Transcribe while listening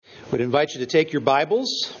I would invite you to take your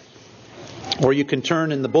Bibles, or you can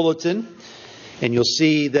turn in the bulletin, and you'll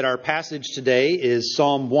see that our passage today is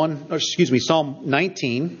Psalm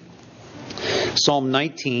 19. Psalm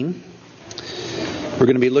 19. We're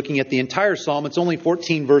going to be looking at the entire psalm. It's only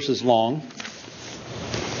 14 verses long.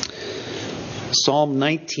 Psalm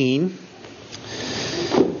 19.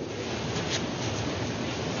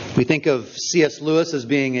 We think of C.S. Lewis as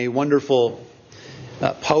being a wonderful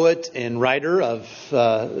poet and writer of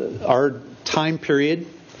our time period.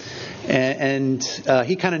 And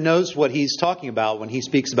he kind of knows what he's talking about when he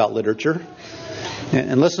speaks about literature.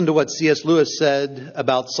 And listen to what C.S. Lewis said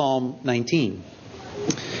about Psalm 19.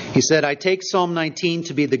 He said, "I take Psalm 19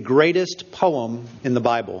 to be the greatest poem in the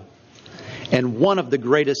Bible and one of the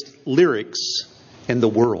greatest lyrics in the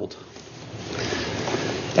world."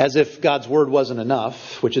 As if God's Word wasn't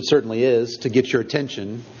enough, which it certainly is, to get your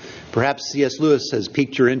attention, perhaps C.S. Lewis has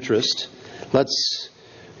piqued your interest. Let's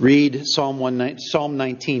read Psalm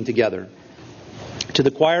 19 together. To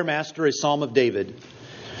the choir master, a psalm of David.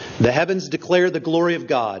 The heavens declare the glory of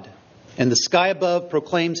God, and the sky above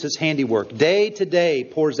proclaims His handiwork. Day to day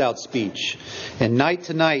pours out speech, and night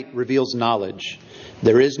to night reveals knowledge.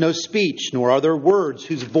 There is no speech, nor are there words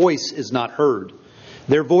whose voice is not heard.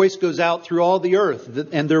 Their voice goes out through all the earth,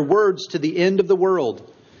 and their words to the end of the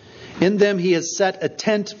world. In them He has set a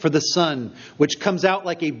tent for the sun, which comes out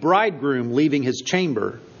like a bridegroom leaving his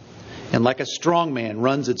chamber, and like a strong man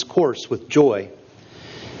runs its course with joy.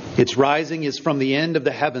 Its rising is from the end of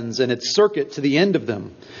the heavens, and its circuit to the end of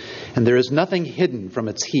them, and there is nothing hidden from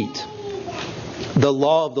its heat. The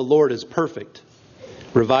law of the Lord is perfect,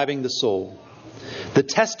 reviving the soul. The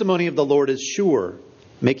testimony of the Lord is sure,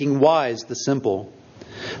 making wise the simple.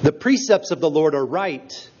 The precepts of the Lord are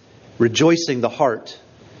right, rejoicing the heart.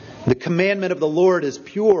 The commandment of the Lord is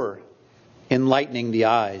pure, enlightening the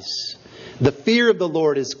eyes. The fear of the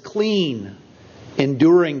Lord is clean,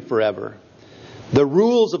 enduring forever. The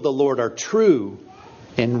rules of the Lord are true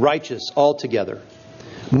and righteous altogether.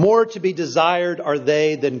 More to be desired are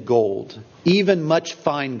they than gold, even much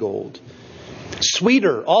fine gold.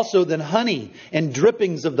 Sweeter also than honey and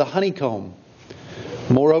drippings of the honeycomb.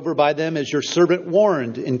 Moreover, by them is your servant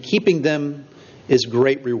warned, and keeping them is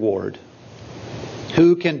great reward.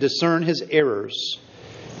 Who can discern his errors?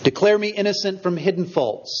 Declare me innocent from hidden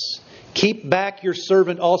faults. Keep back your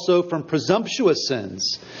servant also from presumptuous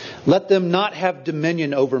sins. Let them not have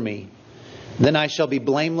dominion over me. Then I shall be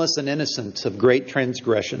blameless and innocent of great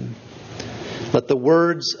transgression. Let the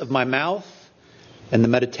words of my mouth and the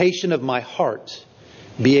meditation of my heart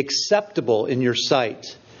be acceptable in your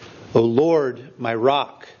sight, O Lord, my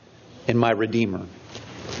rock and my redeemer.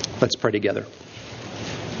 Let's pray together.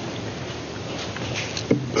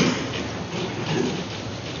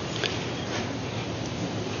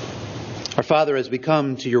 Our Father, as we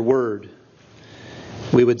come to your word,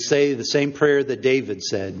 we would say the same prayer that David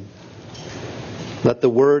said. Let the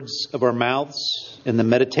words of our mouths and the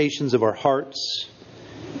meditations of our hearts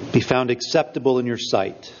be found acceptable in your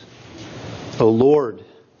sight, O Lord,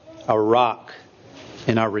 our rock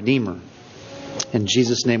and our redeemer. In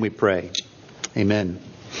Jesus' name we pray. Amen.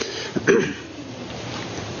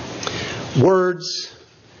 Words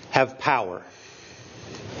have power.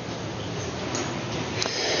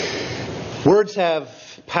 Words have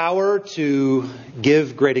power to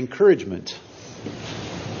give great encouragement.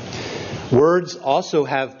 Words also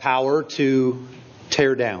have power to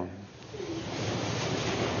tear down.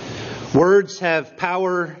 Words have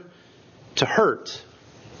power to hurt.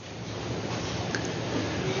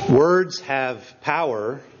 Words have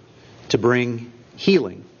power to bring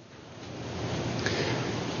healing.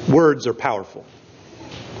 Words are powerful.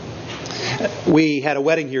 We had a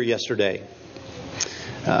wedding here yesterday.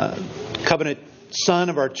 Covenant son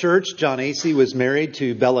of our church, John Acey, was married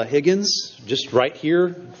to Bella Higgins, just right here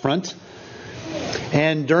in front.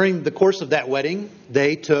 And during the course of that wedding,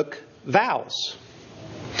 they took vows.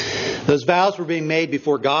 Those vows were being made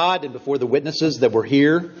before God and before the witnesses that were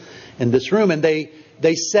here in this room. And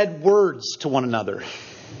they said words to one another.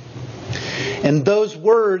 And those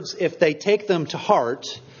words, if they take them to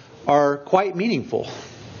heart, are quite meaningful.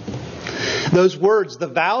 Those words, the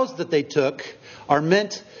vows that they took, are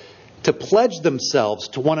meant to pledge themselves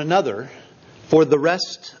to one another for the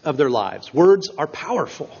rest of their lives. Words are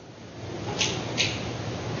powerful.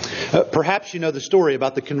 Perhaps you know the story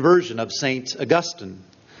about the conversion of St. Augustine.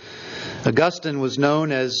 Augustine was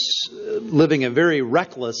known as living a very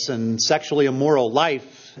reckless and sexually immoral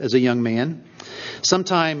life as a young man.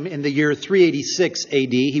 Sometime in the year 386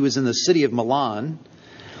 AD, he was in the city of Milan,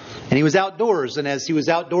 and he was outdoors. And as he was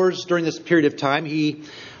outdoors during this period of time, he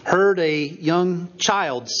heard a young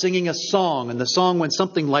child singing a song, and the song went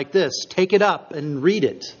something like this: "Take it up and read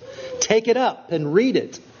it. Take it up and read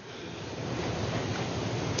it."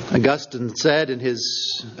 Augustine said in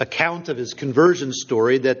his account of his conversion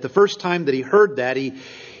story that the first time that he heard that, he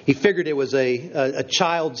figured it was a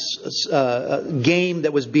child's game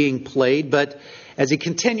that was being played. But as he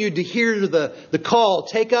continued to hear the call,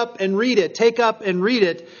 "Take up and read it, take up and read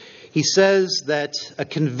it," he says that a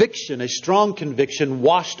conviction, a strong conviction,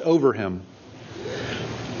 washed over him.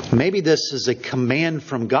 Maybe this is a command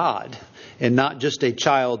from God and not just a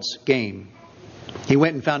child's game. He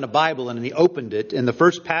went and found a Bible and he opened it, and the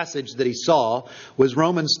first passage that he saw was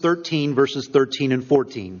Romans 13, verses 13 and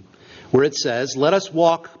 14, where it says, "Let us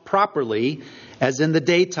walk properly as in the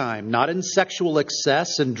daytime, not in sexual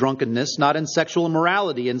excess and drunkenness, not in sexual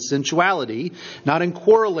immorality and sensuality, not in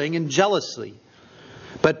quarreling and jealousy.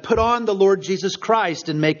 But put on the Lord Jesus Christ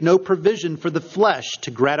and make no provision for the flesh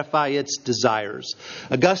to gratify its desires."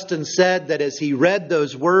 Augustine said that as he read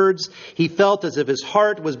those words, he felt as if his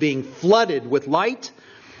heart was being flooded with light,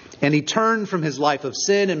 and he turned from his life of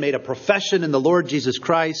sin and made a profession in the Lord Jesus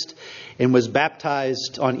Christ and was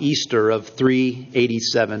baptized on Easter of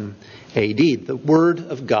 387 AD. The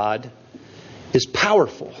Word of God is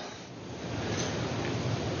powerful.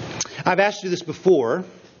 I've asked you this before,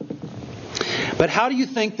 but how do you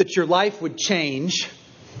think that your life would change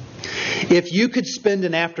if you could spend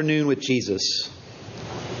an afternoon with Jesus?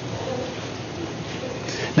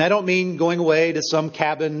 Now, I don't mean going away to some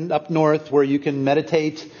cabin up north where you can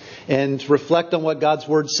meditate and reflect on what God's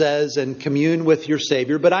Word says and commune with your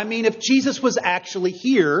Savior. But I mean if Jesus was actually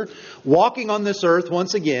here, walking on this earth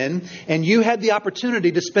once again, and you had the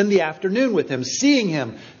opportunity to spend the afternoon with Him, seeing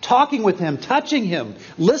Him, talking with Him, touching Him,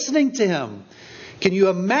 listening to Him. Can you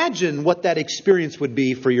imagine what that experience would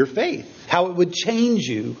be for your faith? How it would change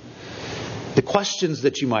you? The questions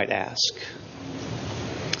that you might ask.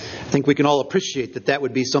 I think we can all appreciate that that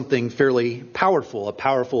would be something fairly powerful, a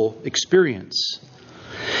powerful experience.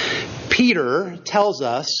 Peter tells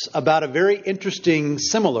us about a very interesting,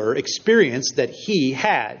 similar experience that he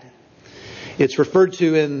had. It's referred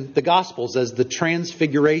to in the Gospels as the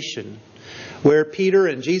Transfiguration, where Peter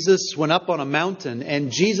and Jesus went up on a mountain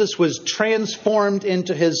and Jesus was transformed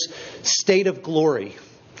into His state of glory.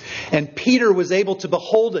 And Peter was able to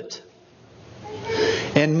behold it.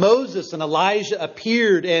 And Moses and Elijah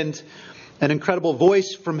appeared, and an incredible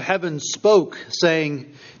voice from heaven spoke,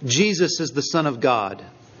 saying, "Jesus is the Son of God."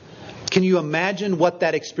 Can you imagine what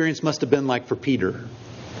that experience must have been like for Peter?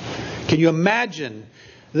 Can you imagine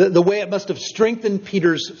the way it must have strengthened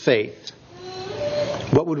Peter's faith?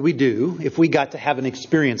 What would we do if we got to have an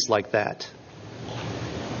experience like that?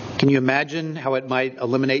 Can you imagine how it might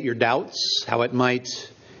eliminate your doubts? How it might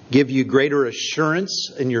give you greater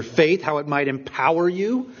assurance in your faith? How it might empower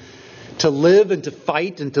you to live and to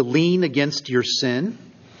fight and to lean against your sin?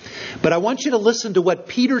 But I want you to listen to what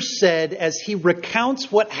Peter said as he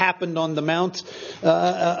recounts what happened on the Mount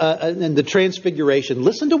in the Transfiguration.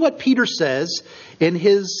 Listen to what Peter says in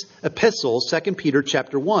his epistle, 2 Peter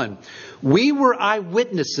chapter 1. "We were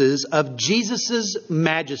eyewitnesses of Jesus'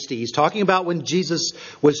 majesty." He's talking about when Jesus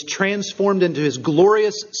was transformed into His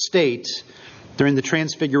glorious state during the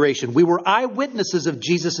Transfiguration. "We were eyewitnesses of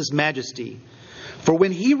Jesus' majesty. For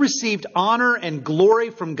when He received honor and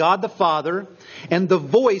glory from God the Father, and the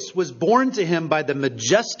voice was borne to Him by the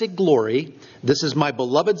majestic glory, 'This is my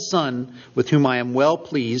beloved Son, with whom I am well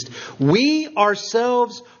pleased,' we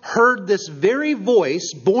ourselves heard this very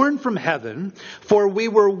voice borne from heaven, for we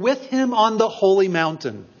were with Him on the holy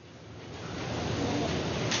mountain."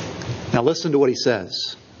 Now listen to what he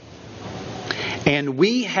says. "And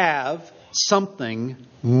we have something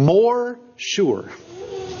more sure,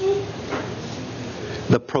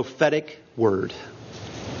 the prophetic word,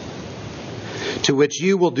 to which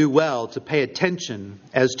you will do well to pay attention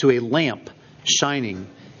as to a lamp shining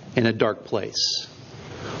in a dark place."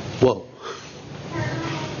 Whoa.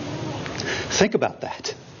 Think about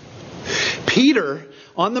that. Peter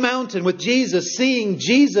on the mountain with Jesus, seeing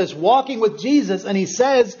Jesus, walking with Jesus, and he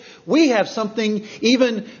says, we have something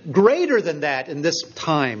even greater than that in this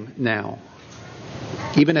time now.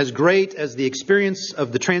 Even as great as the experience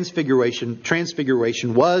of the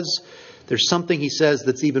Transfiguration was, there's something, he says,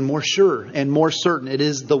 that's even more sure and more certain. It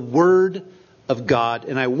is the Word of God.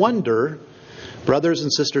 And I wonder, brothers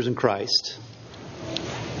and sisters in Christ,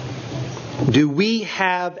 do we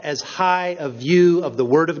have as high a view of the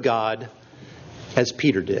Word of God as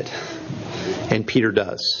Peter did? And Peter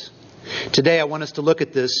does. Today I want us to look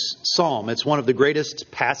at this psalm. It's one of the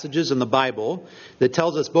greatest passages in the Bible that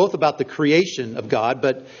tells us both about the creation of God,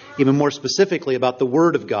 but even more specifically about the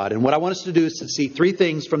Word of God. And what I want us to do is to see three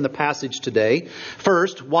things from the passage today.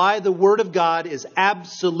 First, why the Word of God is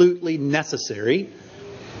absolutely necessary.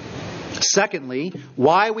 Secondly,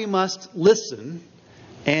 why we must listen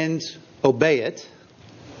and obey it.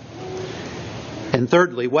 And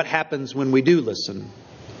thirdly, what happens when we do listen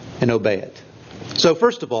and obey it. So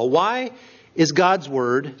first of all, why is God's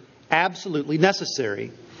Word absolutely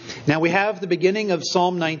necessary? Now we have the beginning of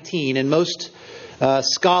Psalm 19, and most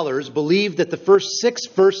scholars believe that the first 6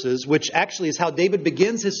 verses, which actually is how David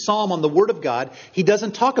begins his psalm on the Word of God, he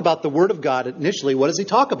doesn't talk about the Word of God initially. What does he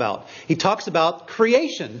talk about? He talks about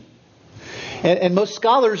creation. And most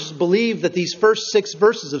scholars believe that these first 6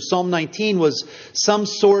 verses of Psalm 19 was some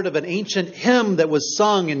sort of an ancient hymn that was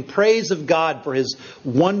sung in praise of God for His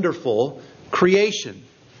wonderful creation.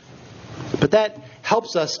 But that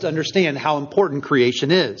helps us to understand how important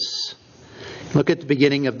creation is. Look at the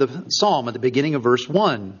beginning of the psalm, at the beginning of verse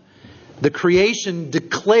 1. The creation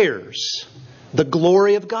declares the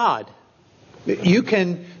glory of God. You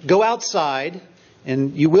can go outside,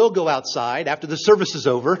 and you will go outside after the service is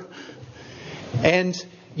over, and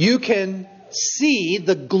you can see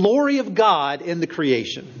the glory of God in the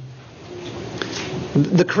creation.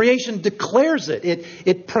 The creation declares it.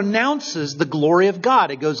 It pronounces the glory of God.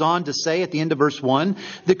 It goes on to say at the end of verse 1,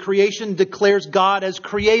 the creation declares God as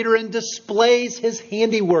creator and displays His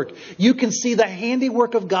handiwork. You can see the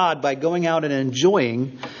handiwork of God by going out and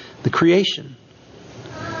enjoying the creation.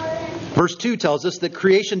 Verse 2 tells us that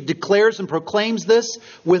creation declares and proclaims this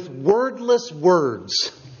with wordless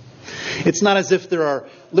words. It's not as if there are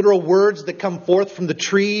literal words that come forth from the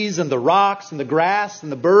trees and the rocks and the grass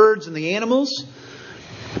and the birds and the animals.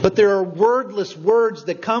 But there are wordless words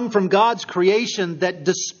that come from God's creation that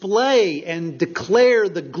display and declare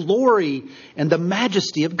the glory and the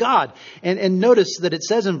majesty of God. And notice that it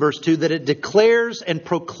says in verse 2 that it declares and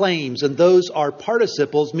proclaims. And those are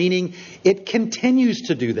participles, meaning it continues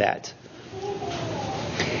to do that.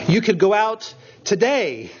 You could go out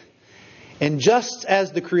today, and just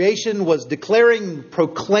as the creation was declaring,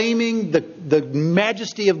 proclaiming the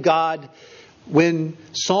majesty of God, when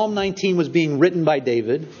Psalm 19 was being written by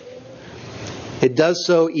David, it does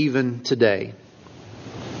so even today.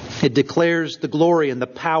 It declares the glory and the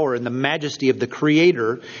power and the majesty of the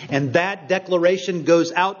Creator, and that declaration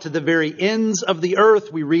goes out to the very ends of the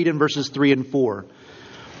earth, we read in verses 3 and 4.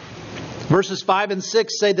 Verses 5 and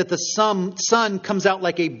 6 say that the sun comes out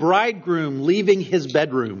like a bridegroom leaving his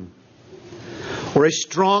bedroom, or a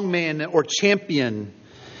strong man or champion,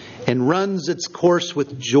 and runs its course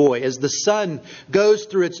with joy. As the sun goes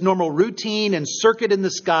through its normal routine and circuit in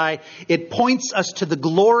the sky, it points us to the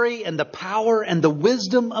glory and the power and the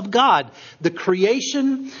wisdom of God. The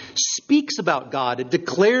creation speaks about God. It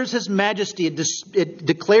declares His majesty. It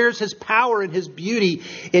declares His power and His beauty.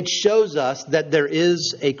 It shows us that there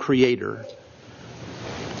is a Creator.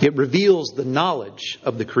 It reveals the knowledge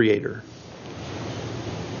of the Creator.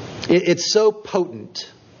 It's so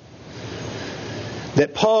potent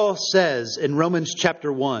that Paul says in Romans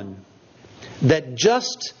chapter 1 that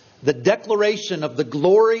just the declaration of the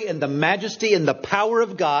glory and the majesty and the power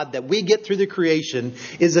of God that we get through the creation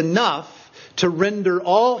is enough to render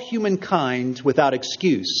all humankind without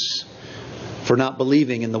excuse for not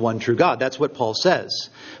believing in the one true God. That's what Paul says.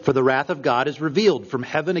 For the wrath of God is revealed from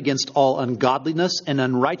heaven against all ungodliness and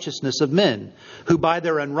unrighteousness of men, who by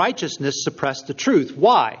their unrighteousness suppress the truth.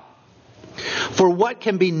 Why? For what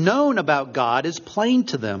can be known about God is plain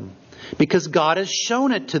to them, because God has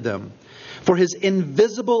shown it to them. For His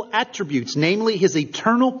invisible attributes, namely His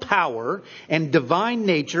eternal power and divine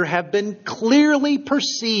nature, have been clearly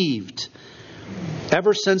perceived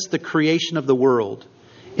ever since the creation of the world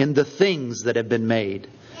in the things that have been made,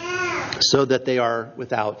 so that they are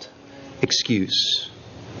without excuse.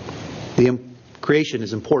 The creation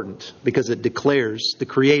is important because it declares the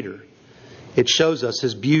Creator. It shows us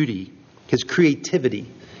His beauty, His creativity,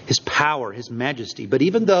 His power, His majesty. But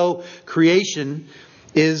even though creation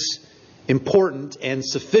is important and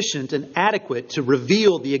sufficient and adequate to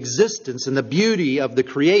reveal the existence and the beauty of the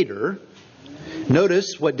Creator,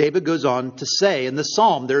 notice what David goes on to say in the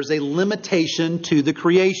psalm. There's a limitation to the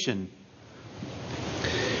creation.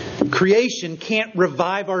 Creation can't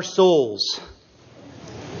revive our souls.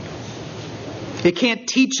 It can't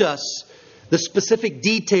teach us the specific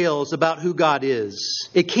details about who God is.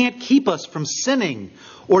 It can't keep us from sinning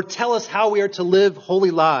or tell us how we are to live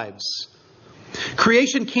holy lives.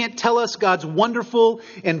 Creation can't tell us God's wonderful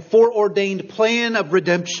and foreordained plan of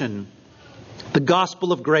redemption. The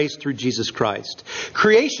gospel of grace through Jesus Christ.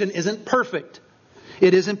 Creation isn't perfect.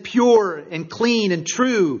 It isn't pure and clean and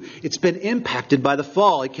true. It's been impacted by the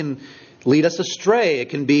fall. It can lead us astray. It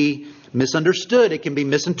can be misunderstood. It can be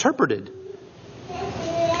misinterpreted.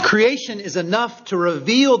 Creation is enough to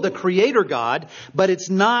reveal the Creator God, but it's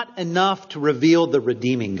not enough to reveal the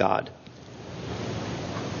redeeming God.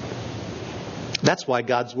 That's why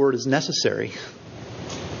God's Word is necessary.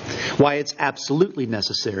 Why it's absolutely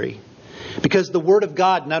necessary. Because the Word of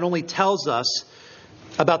God not only tells us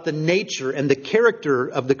about the nature and the character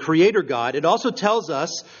of the Creator God, it also tells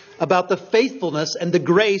us about the faithfulness and the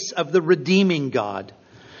grace of the redeeming God.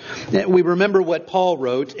 We remember what Paul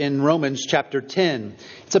wrote in Romans chapter 10.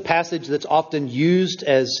 It's a passage that's often used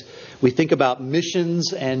as we think about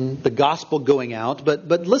missions and the gospel going out. But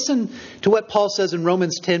listen to what Paul says in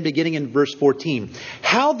Romans 10, beginning in verse 14.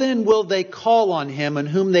 How then will they call on Him in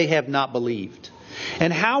whom they have not believed?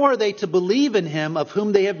 And how are they to believe in Him of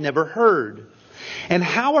whom they have never heard? And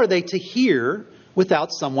how are they to hear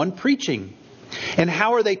without someone preaching? And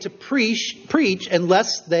how are they to preach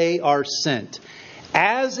unless they are sent?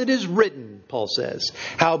 As it is written, Paul says,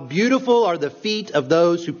 how beautiful are the feet of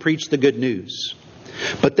those who preach the good news.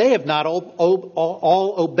 But they have not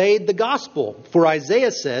all obeyed the gospel. For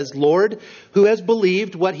Isaiah says, Lord, who has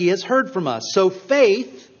believed what he has heard from us? So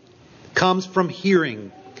faith comes from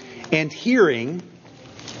hearing, and hearing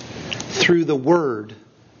through the word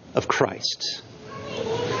of Christ.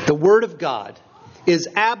 The Word of God is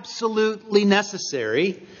absolutely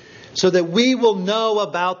necessary so that we will know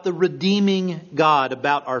about the redeeming God,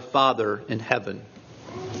 about our Father in heaven.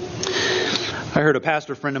 I heard a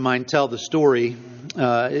pastor friend of mine tell the story.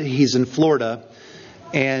 He's in Florida.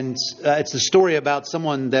 And it's a story about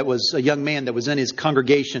someone that was a young man that was in his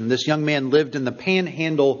congregation. This young man lived in the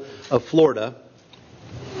panhandle of Florida.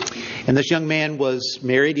 And this young man was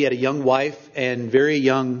married. He had a young wife and very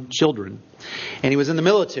young children. And he was in the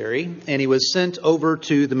military, and he was sent over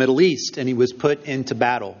to the Middle East, and he was put into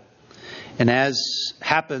battle. And as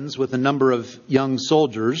happens with a number of young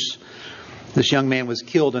soldiers, this young man was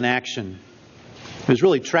killed in action. It was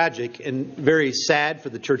really tragic and very sad for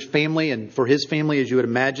the church family and for his family, as you would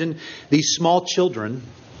imagine. These small children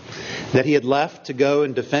that he had left to go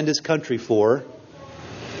and defend his country for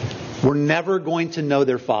were never going to know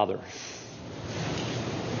their father.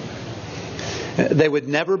 They would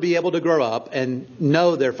never be able to grow up and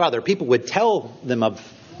know their father. People would tell them of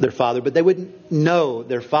their father, but they wouldn't know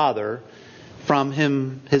their father from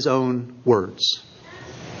his own words.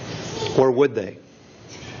 Or would they?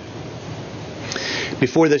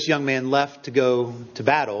 Before this young man left to go to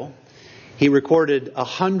battle, he recorded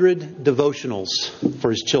 100 devotionals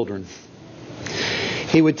for his children.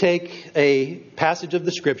 He would take a passage of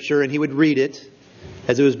the Scripture and he would read it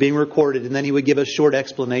as it was being recorded, and then he would give a short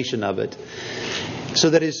explanation of it, so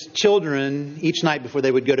that his children, each night before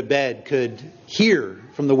they would go to bed, could hear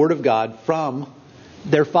from the Word of God from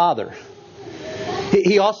their father.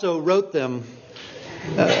 He also wrote them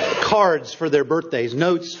cards for their birthdays,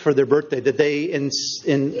 notes for their birthday, that they,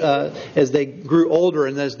 as they grew older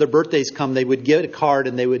and as their birthdays come, they would get a card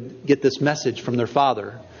and they would get this message from their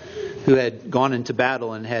father, who had gone into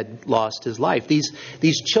battle and had lost his life.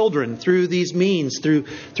 These children, through these means, through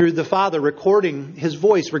the father recording his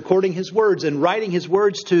voice, recording his words, and writing his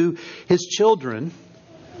words to his children,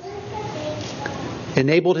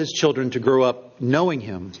 enabled his children to grow up knowing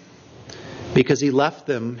him, because he left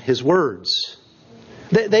them his words.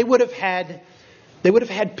 They would have had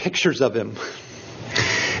pictures of him.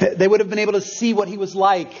 They would have been able to see what he was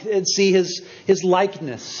like and see his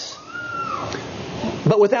likeness.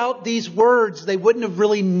 But without these words, they wouldn't have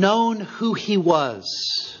really known who he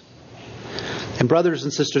was. And brothers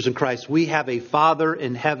and sisters in Christ, we have a Father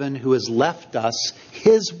in heaven who has left us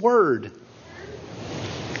His Word.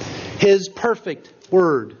 His perfect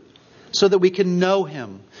Word. So that we can know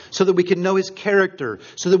Him. So that we can know His character.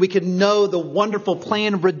 So that we can know the wonderful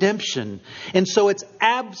plan of redemption. And so it's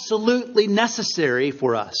absolutely necessary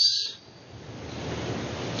for us.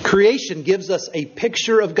 Creation gives us a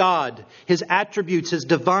picture of God, His attributes, His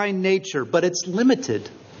divine nature, but it's limited.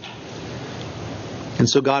 And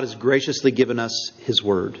so God has graciously given us His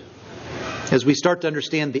Word. As we start to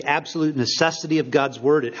understand the absolute necessity of God's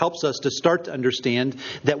Word, it helps us to start to understand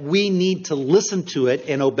that we need to listen to it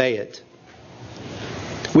and obey it.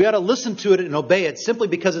 We ought to listen to it and obey it simply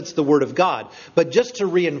because it's the Word of God. But just to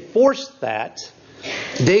reinforce that,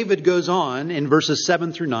 David goes on in verses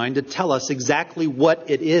 7 through 9 to tell us exactly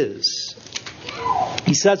what it is.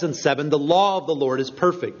 He says in 7, the law of the Lord is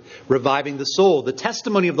perfect, reviving the soul. The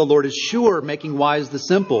testimony of the Lord is sure, making wise the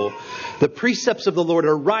simple. The precepts of the Lord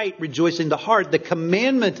are right, rejoicing the heart. The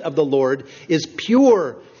commandment of the Lord is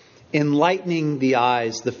pure, enlightening the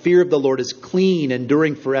eyes. The fear of the Lord is clean,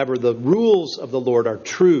 enduring forever. The rules of the Lord are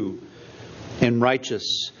true and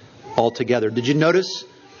righteous altogether. Did you notice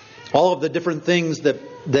all of the different things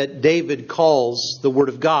that David calls the Word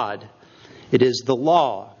of God? It is the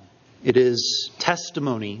law. It is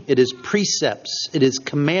testimony. It is precepts. It is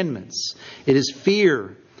commandments. It is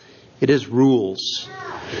fear. It is rules.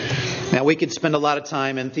 Now, we could spend a lot of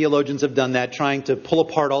time, and theologians have done that, trying to pull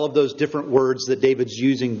apart all of those different words that David's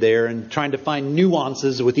using there and trying to find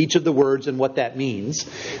nuances with each of the words and what that means.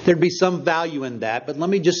 There'd be some value in that, but let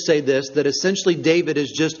me just say this, that essentially David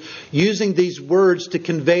is just using these words to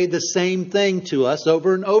convey the same thing to us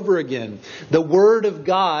over and over again. The Word of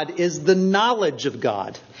God is the knowledge of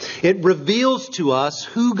God. It reveals to us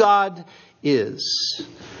who God is.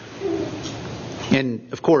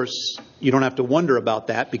 And, of course, you don't have to wonder about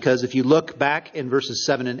that, because if you look back in verses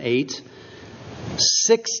 7 and 8,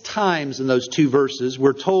 6 times in those 2 verses,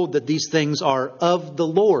 we're told that these things are of the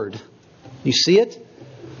Lord. You see it?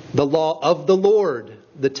 The law of the Lord,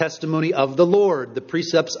 the testimony of the Lord, the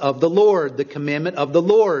precepts of the Lord, the commandment of the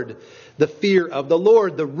Lord, the fear of the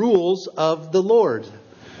Lord, the rules of the Lord.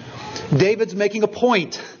 David's making a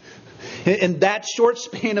point in that short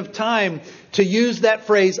span of time to use that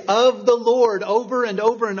phrase of the Lord over and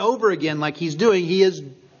over and over again like he's doing. He is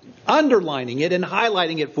underlining it and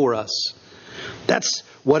highlighting it for us. That's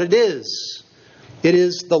what it is. It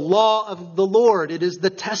is the law of the Lord. It is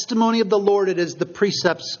the testimony of the Lord. It is the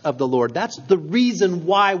precepts of the Lord. That's the reason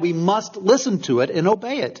why we must listen to it and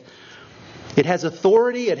obey it. It has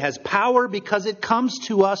authority. It has power because it comes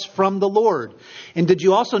to us from the Lord. And did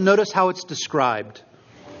you also notice how it's described?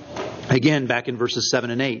 Again, back in verses 7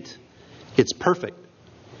 and 8. It's perfect.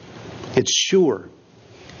 It's sure.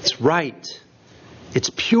 It's right. It's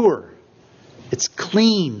pure. It's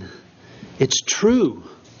clean. It's true.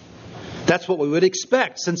 That's what we would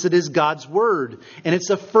expect, since it is God's Word. And it's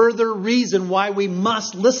a further reason why we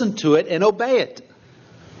must listen to it and obey it.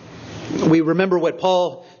 We remember what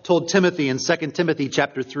Paul told Timothy in 2 Timothy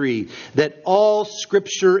chapter 3, that all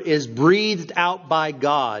Scripture is breathed out by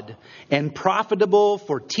God and profitable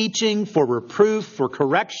for teaching, for reproof, for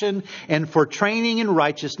correction, and for training in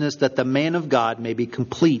righteousness, that the man of God may be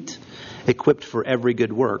complete, equipped for every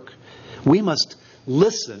good work. We must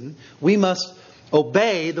listen. We must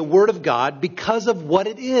obey the Word of God because of what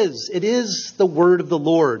it is. It is the Word of the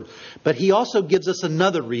Lord. But He also gives us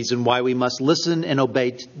another reason why we must listen and obey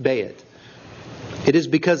it. It is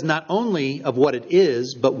because not only of what it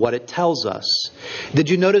is, but what it tells us.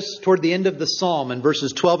 Did you notice toward the end of the psalm in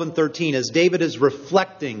verses 12 and 13, as David is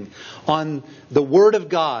reflecting on the Word of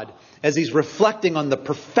God, as he's reflecting on the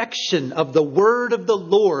perfection of the Word of the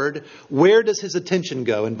Lord, where does his attention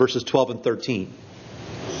go in verses 12 and 13?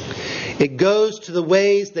 It goes to the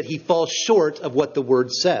ways that he falls short of what the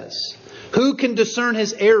Word says. Who can discern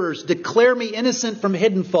his errors? Declare me innocent from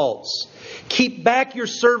hidden faults. Keep back your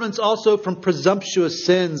servants also from presumptuous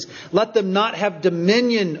sins. Let them not have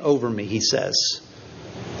dominion over me, he says.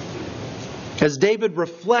 As David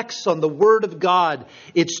reflects on the Word of God,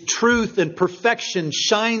 its truth and perfection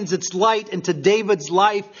shines its light into David's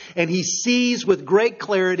life, and he sees with great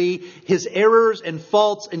clarity his errors and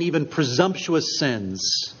faults and even presumptuous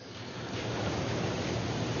sins.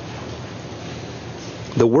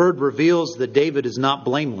 The Word reveals that David is not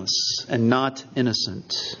blameless and not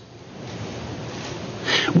innocent.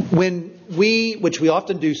 When which we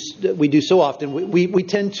often do, we do so often, we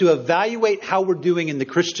tend to evaluate how we're doing in the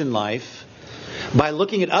Christian life by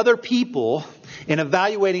looking at other people and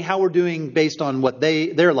evaluating how we're doing based on what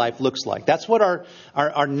their life looks like. That's what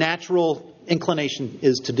our natural inclination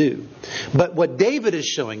is to do. But what David is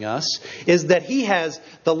showing us is that he has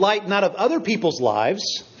the light not of other people's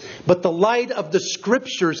lives, but the light of the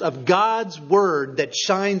Scriptures of God's Word that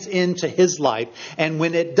shines into his life. And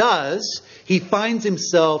when it does, he finds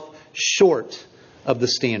himself short of the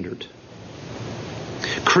standard.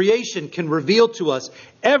 Creation can reveal to us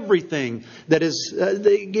everything that is,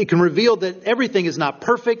 it can reveal that everything is not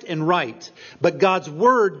perfect and right. But God's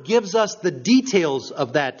Word gives us the details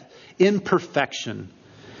of that imperfection.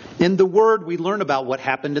 In the Word, we learn about what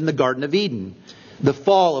happened in the Garden of Eden, the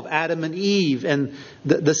fall of Adam and Eve, and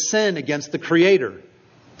the sin against the Creator.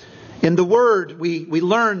 In the Word, we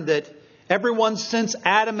learn that everyone since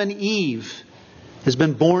Adam and Eve has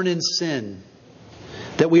been born in sin,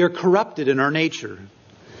 that we are corrupted in our nature.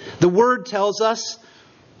 The Word tells us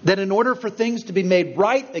that in order for things to be made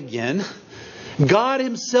right again, God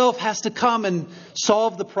himself has to come and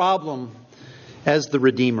solve the problem as the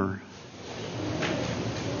Redeemer.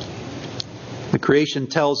 The creation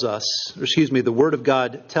tells us, the Word of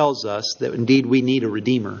God tells us that indeed we need a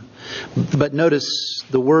Redeemer. But notice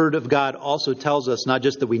the Word of God also tells us not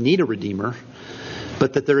just that we need a Redeemer,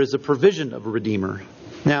 but that there is a provision of a Redeemer.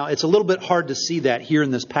 Now, it's a little bit hard to see that here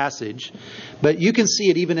in this passage, but you can see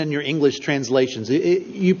it even in your English translations.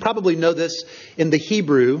 You probably know this in the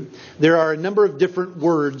Hebrew. There are a number of different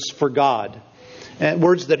words for God,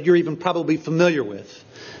 words that you're even probably familiar with.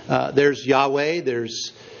 There's Yahweh,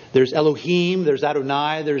 there's Elohim, there's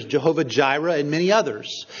Adonai, there's Jehovah Jireh, and many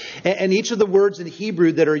others. And each of the words in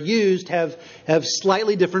Hebrew that are used have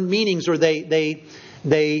slightly different meanings, or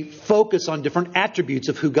they focus on different attributes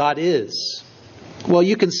of who God is. Well,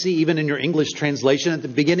 you can see even in your English translation at the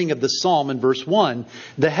beginning of the Psalm in verse 1,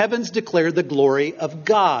 the heavens declare the glory of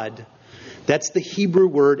God. That's the Hebrew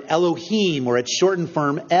word Elohim, or its shortened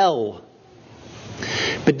form El.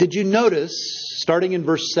 But did you notice, starting in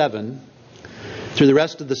verse 7, through the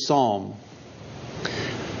rest of the Psalm,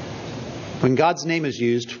 when God's name is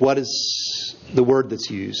used, what is the word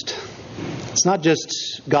that's used? It's not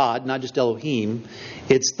just God, not just Elohim.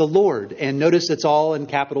 It's the Lord. And notice it's all in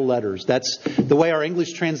capital letters. That's the way our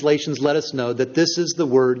English translations let us know that this is the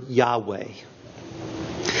word Yahweh.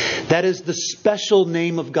 That is the special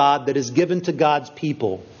name of God that is given to God's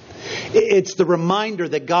people. It's the reminder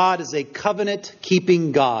that God is a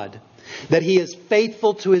covenant-keeping God. That He is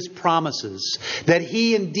faithful to His promises. That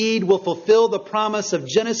He indeed will fulfill the promise of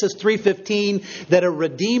Genesis 3:15 that a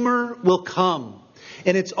Redeemer will come.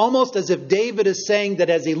 And it's almost as if David is saying that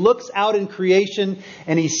as he looks out in creation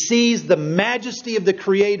and he sees the majesty of the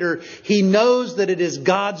Creator, he knows that it is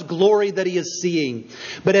God's glory that he is seeing.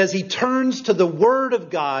 But as he turns to the Word of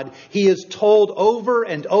God, he is told over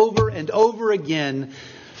and over and over again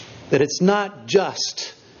that it's not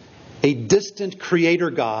just a distant Creator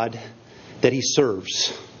God that he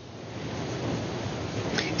serves.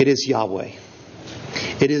 It is Yahweh.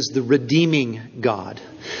 It is the redeeming God.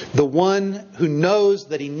 The one who knows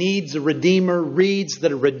that he needs a Redeemer reads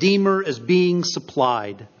that a Redeemer is being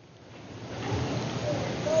supplied.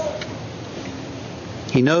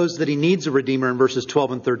 He knows that he needs a Redeemer in verses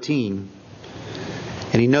 12 and 13.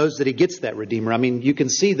 And he knows that he gets that Redeemer. I mean, you can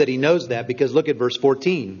see that he knows that because look at verse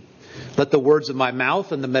 14. Let the words of my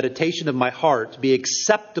mouth and the meditation of my heart be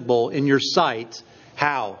acceptable in your sight.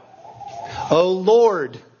 How? O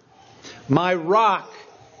Lord, my rock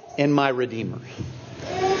and my Redeemer.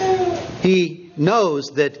 He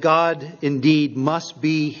knows that God indeed must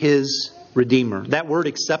be his Redeemer. That word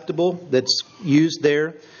acceptable that's used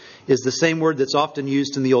there is the same word that's often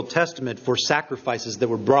used in the Old Testament for sacrifices that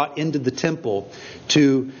were brought into the temple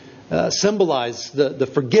to symbolize the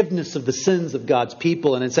forgiveness of the sins of God's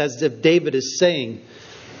people. And it's as if David is saying,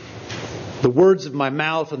 the words of my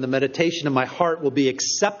mouth and the meditation of my heart will be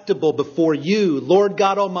acceptable before you, Lord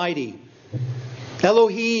God Almighty,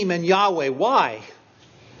 Elohim and Yahweh. Why?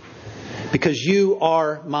 Because you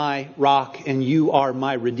are my rock and you are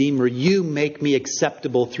my Redeemer. You make me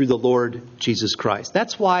acceptable through the Lord Jesus Christ.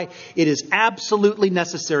 That's why it is absolutely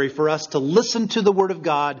necessary for us to listen to the Word of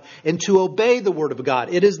God and to obey the Word of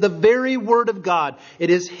God. It is the very Word of God. It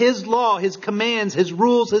is His law, His commands, His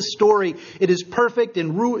rules, His story. It is perfect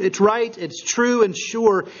and it's right, it's true and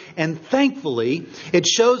sure. And thankfully, it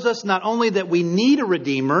shows us not only that we need a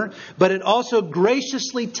Redeemer, but it also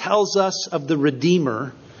graciously tells us of the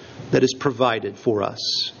Redeemer that is provided for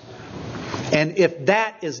us. And if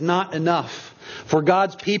that is not enough for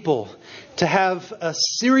God's people to have a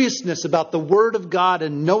seriousness about the Word of God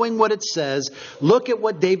and knowing what it says, look at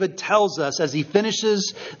what David tells us as he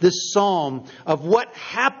finishes this psalm of what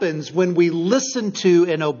happens when we listen to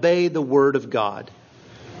and obey the Word of God.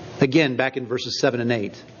 Again, back in verses 7 and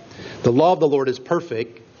 8. The law of the Lord is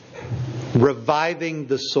perfect, reviving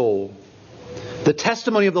the soul. The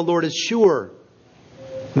testimony of the Lord is sure,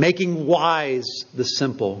 making wise the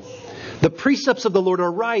simple. The precepts of the Lord are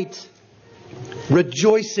right,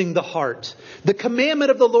 rejoicing the heart. The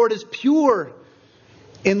commandment of the Lord is pure,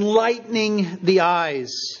 enlightening the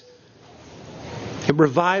eyes. It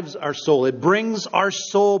revives our soul. It brings our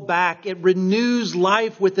soul back. It renews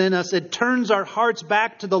life within us. It turns our hearts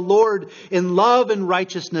back to the Lord in love and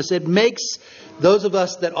righteousness. It makes those of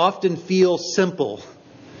us that often feel simple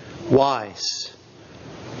wise.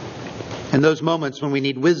 And those moments when we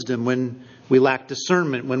need wisdom, when we lack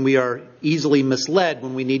discernment, when we are easily misled,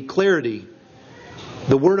 when we need clarity,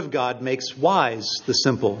 the Word of God makes wise the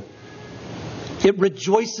simple. It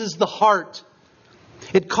rejoices the heart.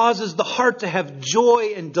 It causes the heart to have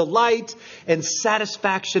joy and delight and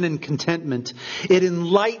satisfaction and contentment. It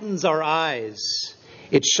enlightens our eyes.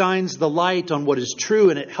 It shines the light on what is true,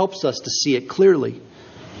 and it helps us to see it clearly.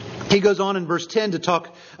 He goes on in verse 10 to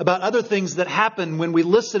talk about other things that happen when we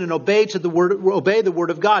listen and obey the Word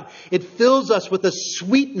of God. It fills us with a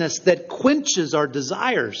sweetness that quenches our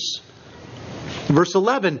desires. Verse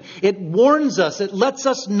 11, it warns us, it lets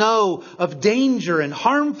us know of danger and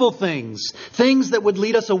harmful things, things that would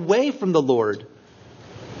lead us away from the Lord.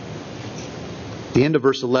 At the end of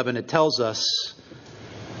verse 11, it tells us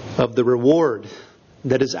of the reward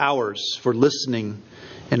that is ours for listening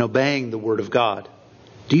and obeying the Word of God.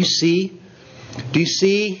 Do you see? Do you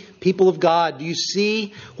see, people of God? Do you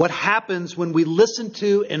see what happens when we listen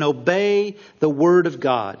to and obey the Word of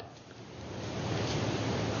God?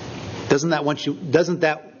 Doesn't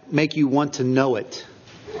that make you want to know it,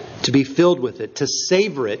 to be filled with it, to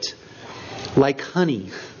savor it like honey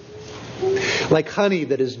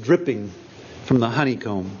that is dripping from the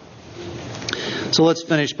honeycomb? So let's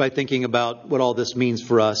finish by thinking about what all this means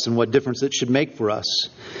for us and what difference it should make for us.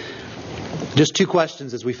 Just two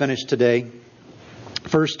questions as we finish today.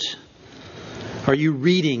 First, are you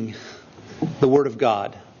reading the Word of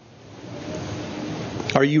God?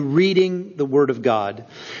 Are you reading the Word of God?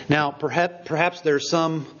 Now, perhaps there's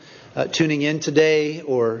some tuning in today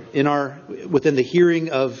or within the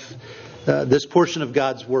hearing of this portion of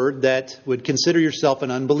God's Word that would consider yourself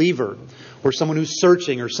an unbeliever or someone who's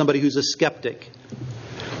searching or somebody who's a skeptic.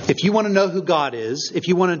 If you want to know who God is, if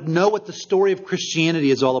you want to know what the story of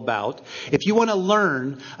Christianity is all about, if you want to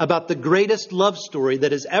learn about the greatest love story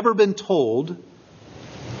that has ever been told,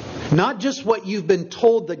 not just what you've been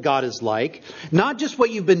told that God is like, not just what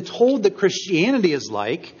you've been told that Christianity is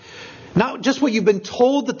like, not just what you've been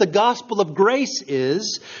told that the gospel of grace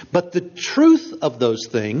is, but the truth of those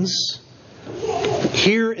things,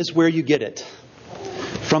 here is where you get it.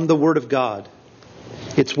 From the Word of God.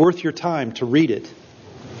 It's worth your time to read it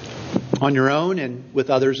on your own and with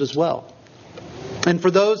others as well. And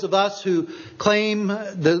for those of us who claim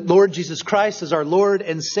the Lord Jesus Christ as our Lord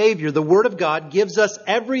and Savior, the Word of God gives us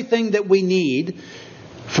everything that we need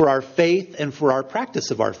for our faith and for our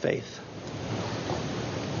practice of our faith.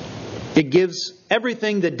 It gives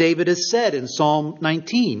everything that David has said in Psalm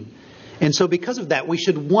 19. And so because of that, we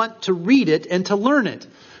should want to read it and to learn it.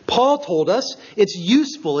 Paul told us it's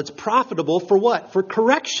useful, it's profitable for what? For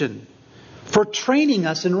correction, for training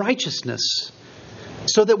us in righteousness,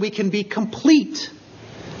 so that we can be complete,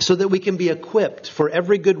 so that we can be equipped for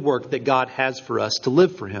every good work that God has for us to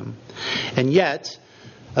live for Him. And yet,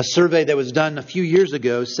 a survey that was done a few years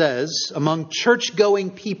ago says among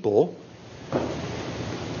church-going people,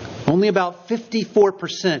 only about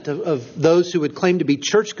 54% of those who would claim to be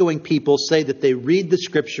church-going people say that they read the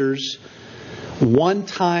Scriptures one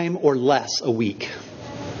time or less a week.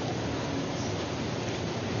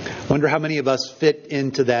 Wonder how many of us fit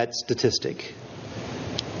into that statistic.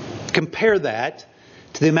 Compare that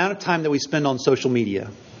to the amount of time that we spend on social media.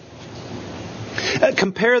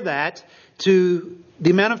 Compare that to the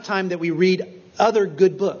amount of time that we read other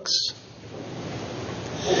good books.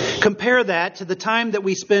 Compare that to the time that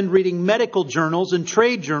we spend reading medical journals and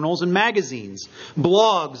trade journals and magazines,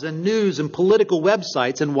 blogs and news and political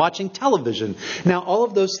websites and watching television. Now, all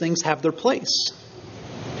of those things have their place.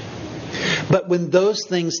 But when those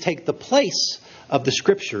things take the place of the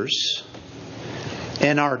Scriptures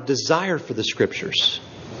and our desire for the Scriptures,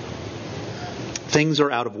 things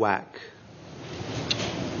are out of whack.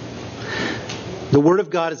 The Word of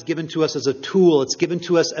God is given to us as a tool. It's given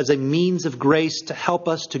to us as a means of grace to help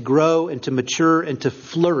us to grow and to mature and to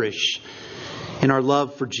flourish in our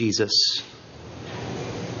love for Jesus.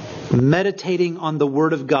 Meditating on the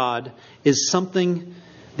Word of God is something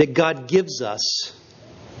that God gives us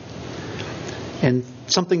and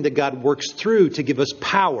something that God works through to give us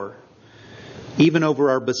power even over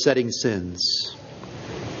our besetting sins.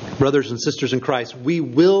 Brothers and sisters in Christ, we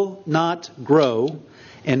will not grow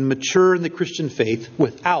and mature in the Christian faith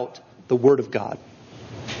without the Word of God.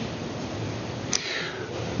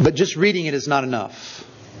 But just reading it is not enough.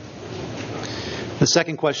 The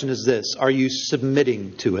second question is this: are you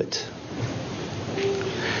submitting to it?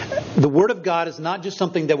 The Word of God is not just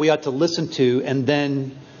something that we ought to listen to and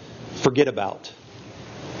then forget about.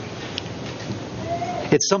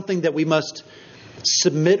 It's something that we must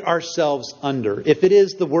submit ourselves under. If it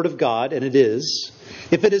is the Word of God, and it is,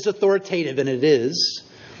 if it is authoritative, and it is,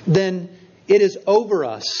 then it is over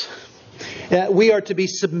us. We are to be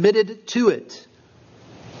submitted to it.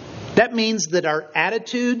 That means that our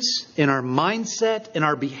attitudes and our mindset and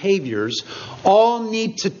our behaviors all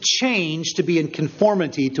need to change to be in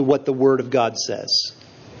conformity to what the Word of God says.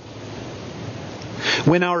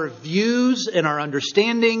 When our views and our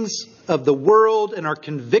understandings of the world and our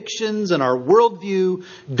convictions and our worldview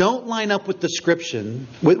don't line up with the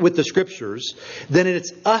Scriptures, then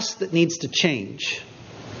it's us that needs to change.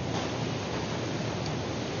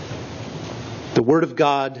 The Word of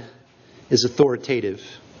God is authoritative.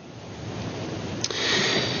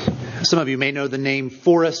 Some of you may know the name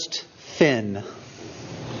Forrest Fenn.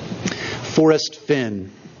 Forrest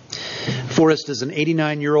Fenn. Forrest is an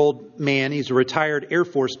 89-year-old man. He's a retired Air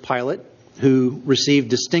Force pilot who received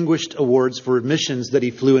distinguished awards for missions that he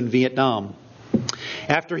flew in Vietnam.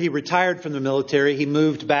 After he retired from the military, he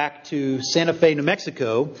moved back to Santa Fe, New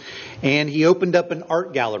Mexico, and he opened up an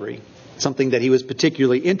art gallery, something that he was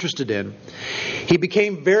particularly interested in. He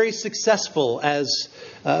became very successful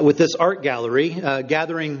with this art gallery,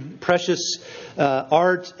 gathering precious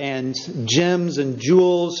art and gems and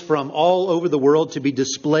jewels from all over the world to be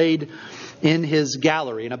displayed in his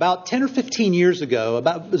gallery. And about 10 or 15 years ago,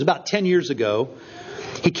 about 10 years ago,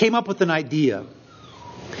 he came up with an idea.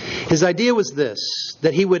 His idea was this,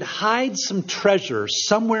 that he would hide some treasure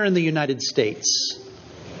somewhere in the United States.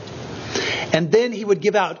 And then he would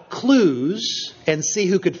give out clues and see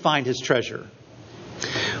who could find his treasure.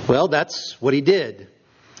 Well, that's what he did.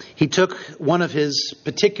 He took one of his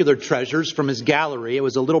particular treasures from his gallery. It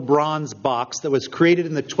was a little bronze box that was created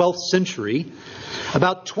in the 12th century,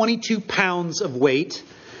 about 22 pounds of weight,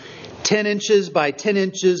 10 inches by 10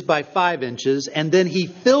 inches by 5 inches, and then he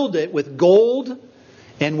filled it with gold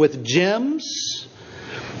and with gems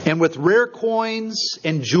and with rare coins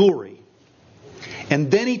and jewelry.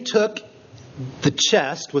 And then he took the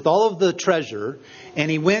chest with all of the treasure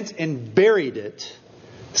and he went and buried it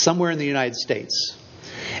somewhere in the United States.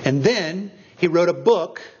 And then he wrote a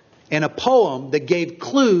book and a poem that gave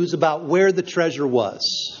clues about where the treasure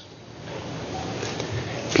was.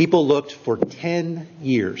 People looked for 10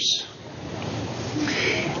 years.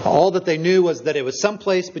 All that they knew was that it was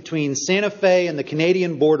someplace between Santa Fe and the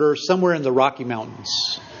Canadian border, somewhere in the Rocky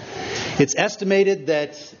Mountains. It's estimated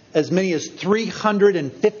that as many as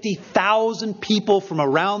 350,000 people from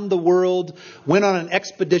around the world went on an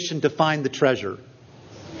expedition to find the treasure.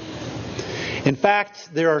 In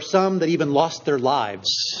fact, there are some that even lost their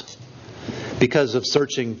lives because of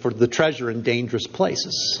searching for the treasure in dangerous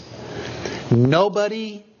places.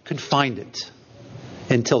 Nobody could find it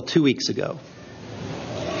until 2 weeks ago.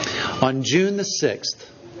 On June the 6th,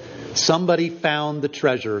 somebody found the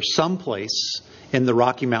treasure someplace in the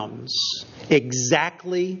Rocky Mountains,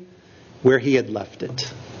 exactly where he had left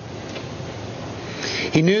it.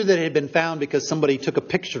 He knew that it had been found because somebody took a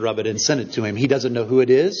picture of it and sent it to him. He doesn't know who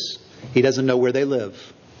it is. He doesn't know where they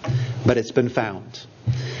live. But it's been found.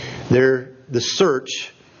 The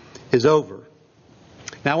search is over.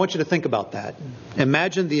 Now I want you to think about that.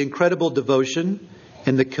 Imagine the incredible devotion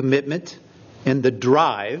and the commitment and the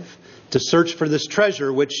drive to search for this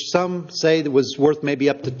treasure, which some say was worth maybe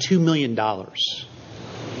up to $2 million.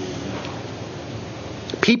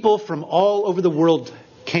 People from all over the world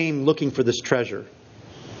came looking for this treasure.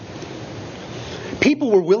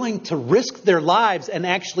 People were willing to risk their lives and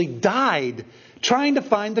actually died trying to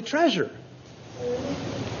find the treasure.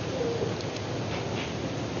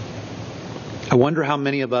 I wonder how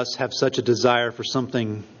many of us have such a desire for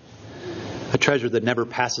something, a treasure that never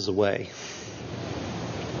passes away.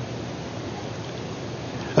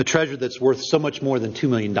 A treasure that's worth so much more than $2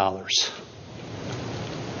 million.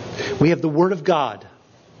 We have the Word of God,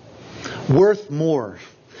 worth more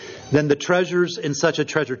than the treasures in such a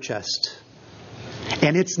treasure chest.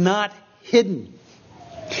 And it's not hidden.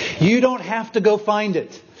 You don't have to go find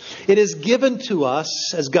it. It is given to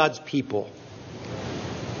us as God's people.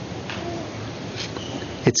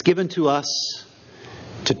 It's given to us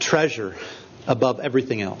to treasure above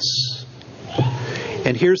everything else.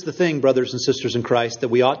 And here's the thing, brothers and sisters in Christ, that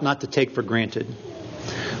we ought not to take for granted.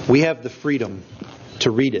 We have the freedom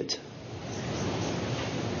to read it.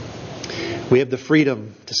 We have the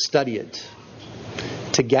freedom to study it,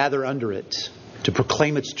 to gather under it, to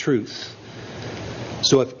proclaim its truth.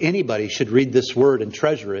 So if anybody should read this word and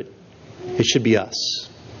treasure it, it should be us.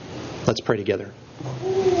 Let's pray together.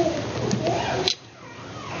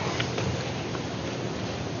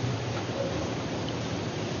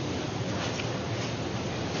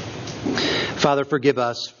 Father, forgive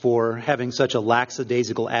us for having such a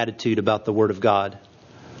lackadaisical attitude about the Word of God.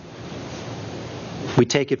 We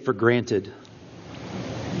take it for granted.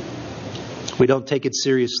 We don't take it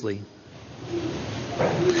seriously.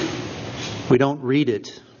 We don't read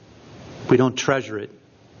it. We don't treasure it.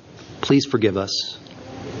 Please forgive us.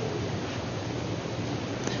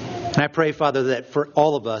 And I pray, Father, that for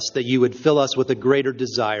all of us, that you would fill us with a greater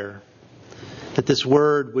desire, that this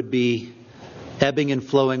Word would be ebbing and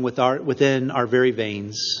flowing within our very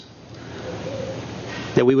veins.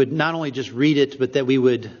 That we would not only just read it, but that we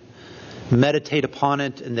would meditate upon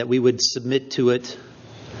it and that we would submit to it.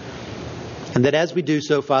 And that as we do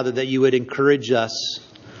so, Father, that you would encourage us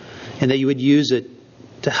and that you would use it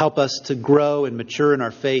to help us to grow and mature in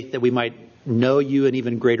our faith, that we might know you in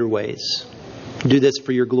even greater ways. Do this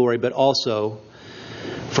for your glory, but also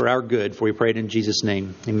for our good, for we pray it in Jesus'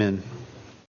 name. Amen.